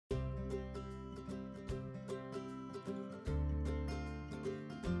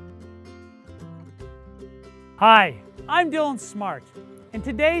Hi, I'm Dylan Smart. In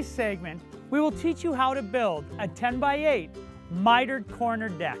today's segment, we will teach you how to build a 10x8 mitered corner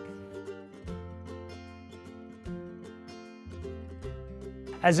deck.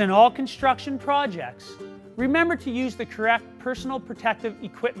 As in all construction projects, remember to use the correct personal protective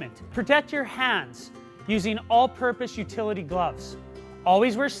equipment. Protect your hands using all-purpose utility gloves.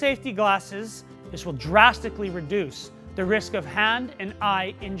 Always wear safety glasses. This will drastically reduce the risk of hand and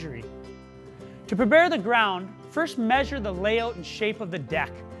eye injury. To prepare the ground, first measure the layout and shape of the deck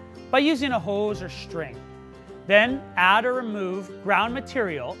by using a hose or string. Then add or remove ground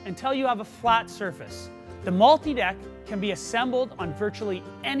material until you have a flat surface. The MultyDeck can be assembled on virtually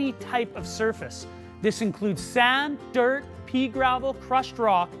any type of surface. This includes sand, dirt, pea gravel, crushed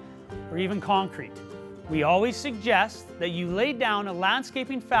rock, or even concrete. We always suggest that you lay down a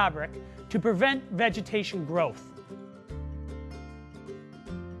landscaping fabric to prevent vegetation growth.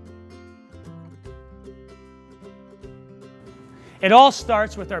 It all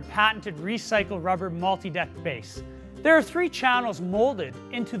starts with our patented recycled rubber MultyDeck base. There are 3 channels molded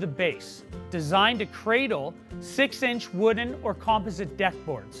into the base, designed to cradle 6-inch wooden or composite deck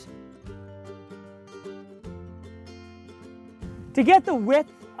boards. To get the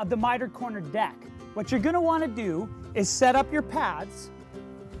width of the mitered corner deck, what you're going to want to do is set up your pads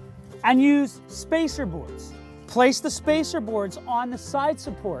and use spacer boards. Place the spacer boards on the side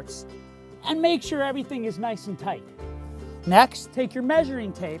supports and make sure everything is nice and tight. Next, take your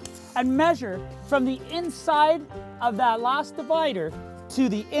measuring tape and measure from the inside of that last divider to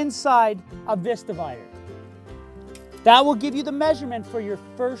the inside of this divider. That will give you the measurement for your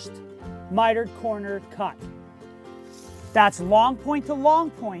first mitered corner cut. That's long point to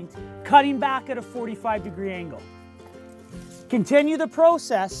long point, cutting back at a 45-degree angle. Continue the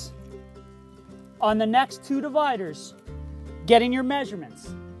process on the next 2 dividers, getting your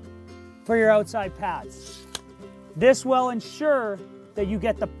measurements for your outside pads. This will ensure that you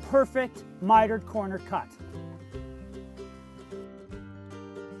get the perfect mitered corner cut.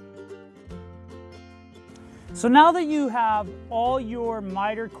 So now that you have all your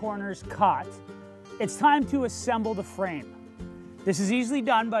mitered corners cut, it's time to assemble the frame. This is easily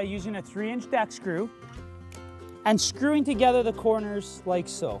done by using a 3-inch deck screw and screwing together the corners like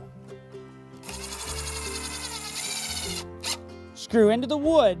so. Screw into the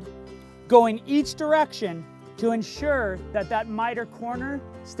wood, going each direction to ensure that that mitered corner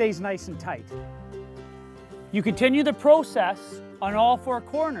stays nice and tight. You continue the process on all 4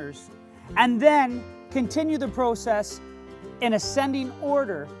 corners and then continue the process in ascending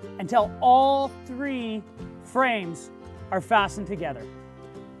order until all 3 frames are fastened together.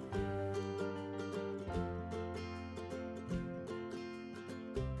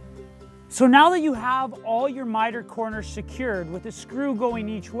 So now that you have all your mitered corners secured with a screw going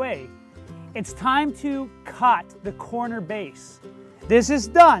each way, it's time to cut the corner base. This is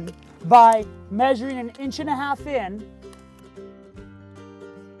done by measuring 1.5 inches in,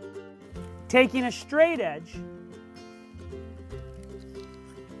 taking a straight edge,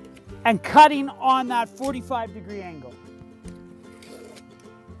 and cutting on that 45-degree angle.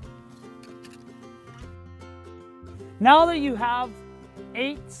 Now that you have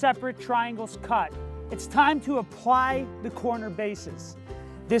 8 separate triangles cut, it's time to apply the corner bases.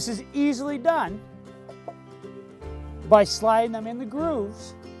 This is easily done by sliding them in the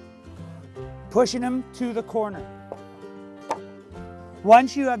grooves, pushing them to the corner.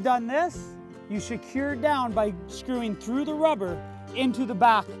 Once you have done this, you secure down by screwing through the rubber into the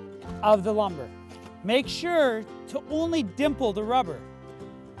back of the lumber. Make sure to only dimple the rubber.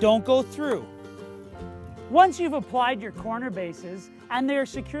 Don't go through. Once you've applied your corner bases and they are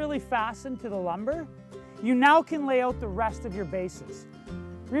securely fastened to the lumber, you now can lay out the rest of your bases.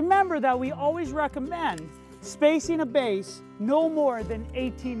 Remember that we always recommend spacing a base no more than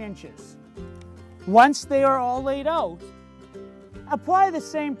 18 inches. Once they are all laid out, apply the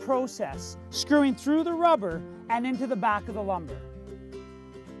same process, screwing through the rubber and into the back of the lumber.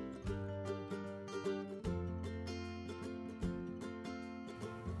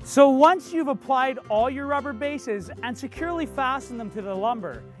 So once you've applied all your rubber bases and securely fastened them to the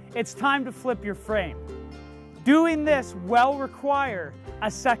lumber, it's time to flip your frame. Doing this will require a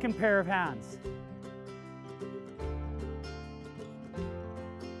second pair of hands.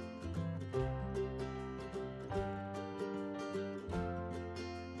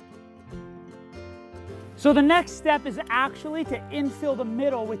 So the next step is actually to infill the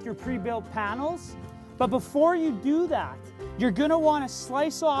middle with your pre-built panels. But before you do that, you're going to want to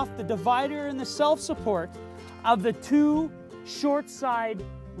slice off the divider and the self-support of the 2 short side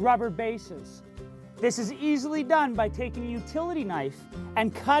rubber bases. This is easily done by taking a utility knife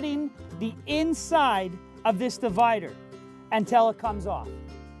and cutting the inside of this divider until it comes off.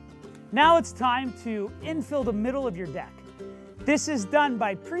 Now it's time to infill the middle of your deck. This is done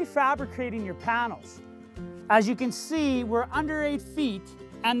by prefabricating your panels. As you can see, we're under 8 feet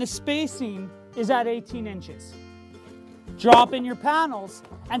and the spacing is at 18 inches. Drop in your panels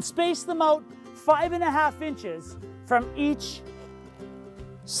and space them out 5.5 inches from each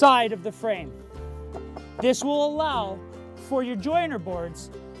side of the frame. This will allow for your joiner boards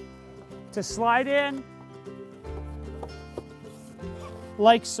to slide in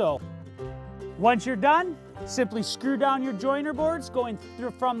like so. Once you're done, simply screw down your joiner boards going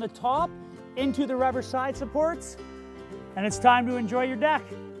through from the top into the rubber side supports, and it's time to enjoy your deck.